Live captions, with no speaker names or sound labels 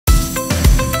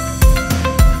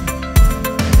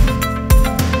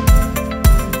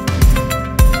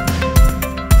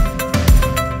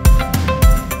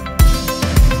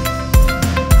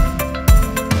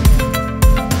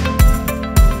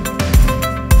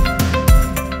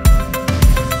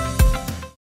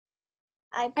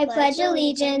I pledge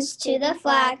allegiance to the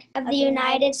flag of the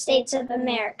United States of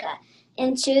America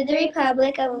and to the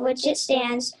republic of which it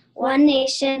stands, one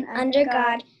nation, under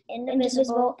God,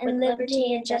 indivisible, and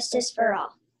liberty and justice for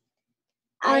all.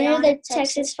 I honor the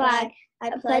Texas flag. I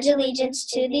pledge allegiance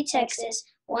to the Texas,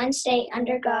 one state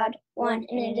under God, one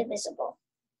and indivisible.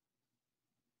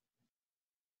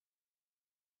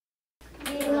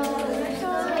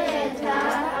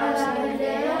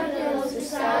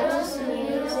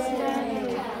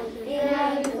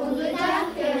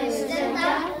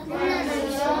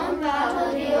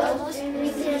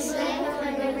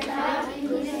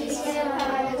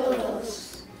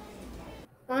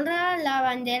 Honra la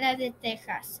bandera de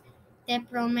Texas. Te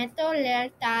prometo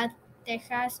lealtad,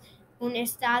 Texas, un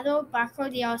estado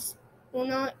bajo Dios,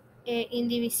 uno e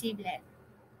indivisible.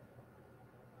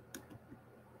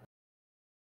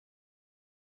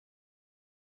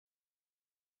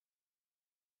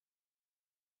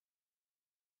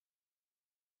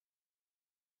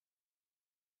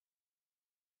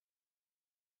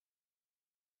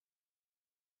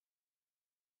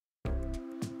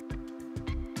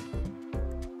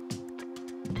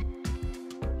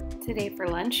 Today for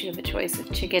lunch, you have a choice of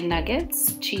chicken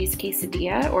nuggets, cheese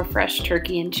quesadilla, or fresh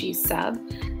turkey and cheese sub,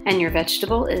 and your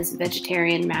vegetable is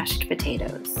vegetarian mashed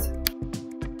potatoes.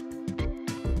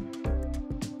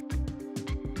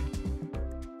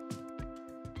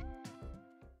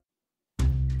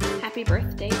 Happy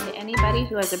birthday to anybody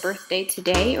who has a birthday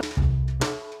today.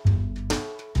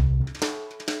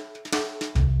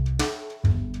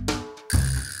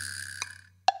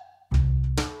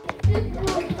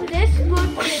 This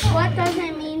book is What Does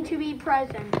It Mean to Be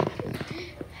Present?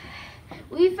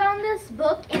 We found this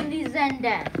book in the Zen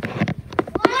Den.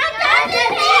 What does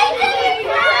it mean to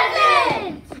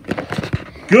be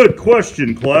present? Good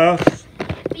question, class.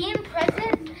 Being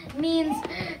present means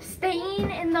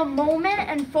staying in the moment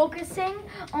and focusing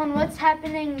on what's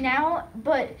happening now,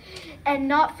 and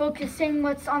not focusing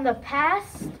what's on the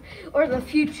past or the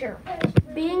future.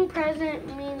 Being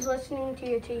present means listening to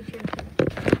your teacher.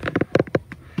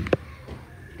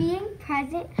 Being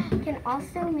present can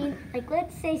also mean, like,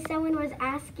 let's say someone was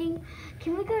asking,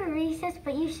 can we go to recess,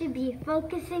 but you should be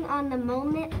focusing on the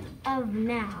moment of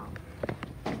now.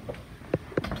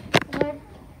 What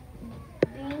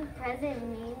being present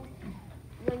means,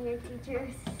 when your teacher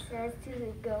says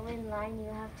to go in line,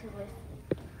 you have to listen.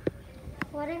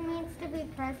 What it means to be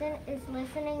present is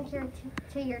listening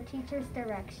to your teacher's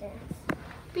directions.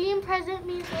 Being present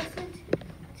means listening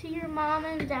to your mom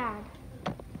and dad.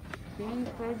 Being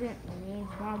present means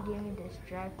not getting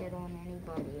distracted on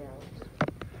anybody else.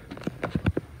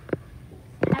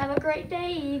 Have a great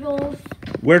day, Eagles.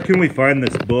 Where can we find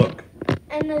this book?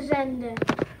 And the Zen Den.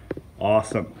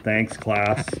 Awesome. Thanks,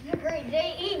 class. Have a great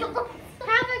day, Eagles.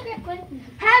 Have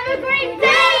a great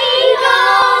day,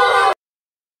 Eagles.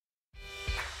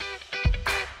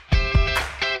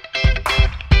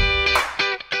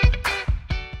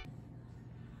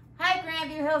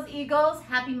 Hills Eagles,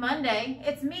 happy Monday.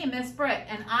 It's me, Miss Britt,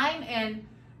 and I'm in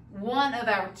one of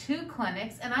our 2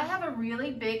 clinics, and I have a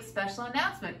really big special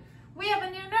announcement. We have a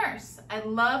new nurse. I'd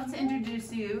love to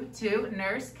introduce you to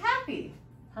Nurse Kathy.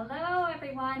 Hello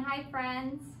everyone, hi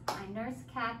friends. I'm Nurse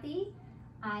Kathy.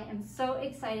 I am so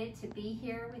excited to be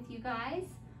here with you guys.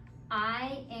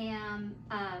 I am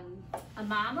a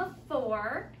mom of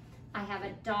 4. I have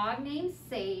a dog named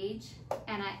Sage,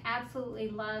 and I absolutely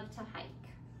love to hike.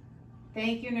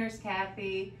 Thank you, Nurse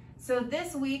Kathy. So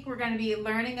this week we're going to be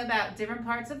learning about different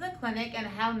parts of the clinic and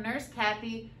how Nurse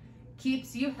Kathy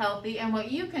keeps you healthy and what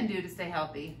you can do to stay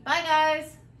healthy. Bye,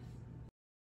 guys.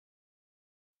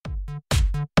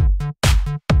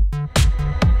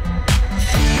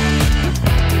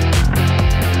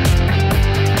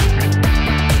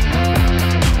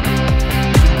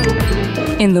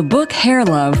 In the book Hair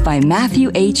Love by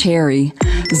Matthew A. Cherry,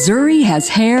 Zuri has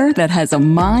hair that has a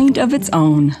mind of its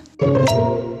own. All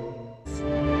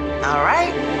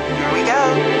right, here we go.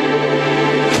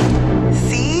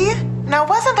 See? Now,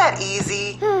 wasn't that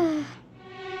easy?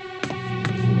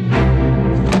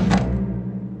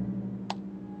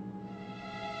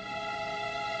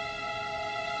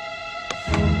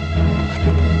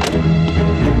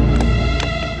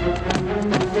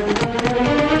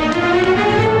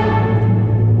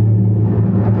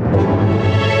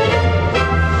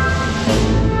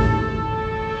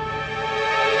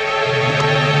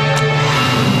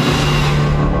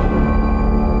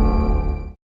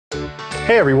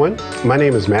 Hey everyone, my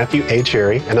name is Matthew A.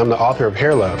 Cherry, and I'm the author of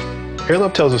Hair Love. Hair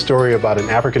Love tells a story about an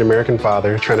African-American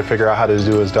father trying to figure out how to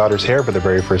do his daughter's hair for the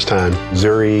very first time.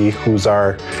 Zuri, who's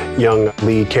our young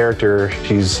lead character,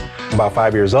 she's about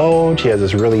 5 years old. She has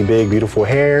this really big, beautiful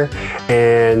hair,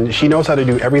 and she knows how to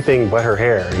do everything but her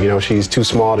hair. You know, she's too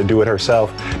small to do it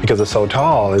herself because it's so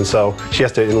tall, and so she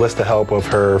has to enlist the help of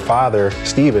her father,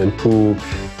 Stephen, who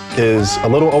is a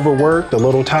little overworked, a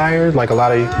little tired, like a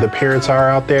lot of the parents are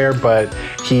out there, but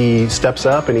he steps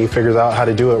up and he figures out how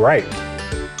to do it right.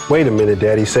 Wait a minute,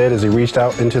 Daddy said as he reached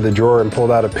out into the drawer and pulled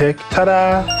out a pick.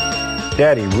 Ta-da!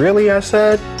 Daddy, really? I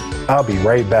said. I'll be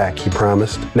right back, he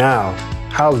promised. Now,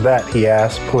 how's that? He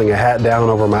asked, pulling a hat down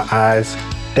over my eyes.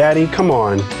 Daddy, come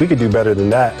on, we could do better than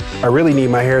that. I really need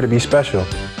my hair to be special.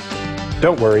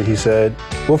 Don't worry, he said.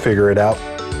 We'll figure it out.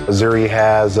 Zuri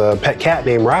has a pet cat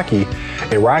named Rocky,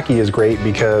 and Rocky is great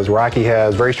because Rocky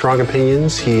has very strong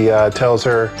opinions. He tells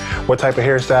her what type of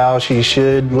hairstyle she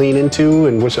should lean into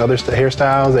and which other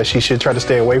hairstyles that she should try to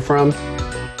stay away from.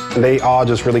 And they all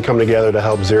just really come together to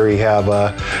help Zuri have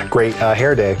a great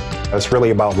hair day. It's really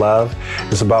about love.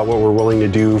 It's about what we're willing to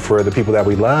do for the people that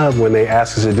we love when they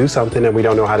ask us to do something and we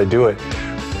don't know how to do it.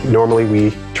 Normally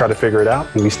we try to figure it out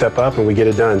and we step up and we get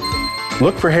it done.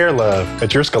 Look for Hair Love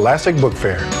at your Scholastic Book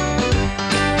Fair.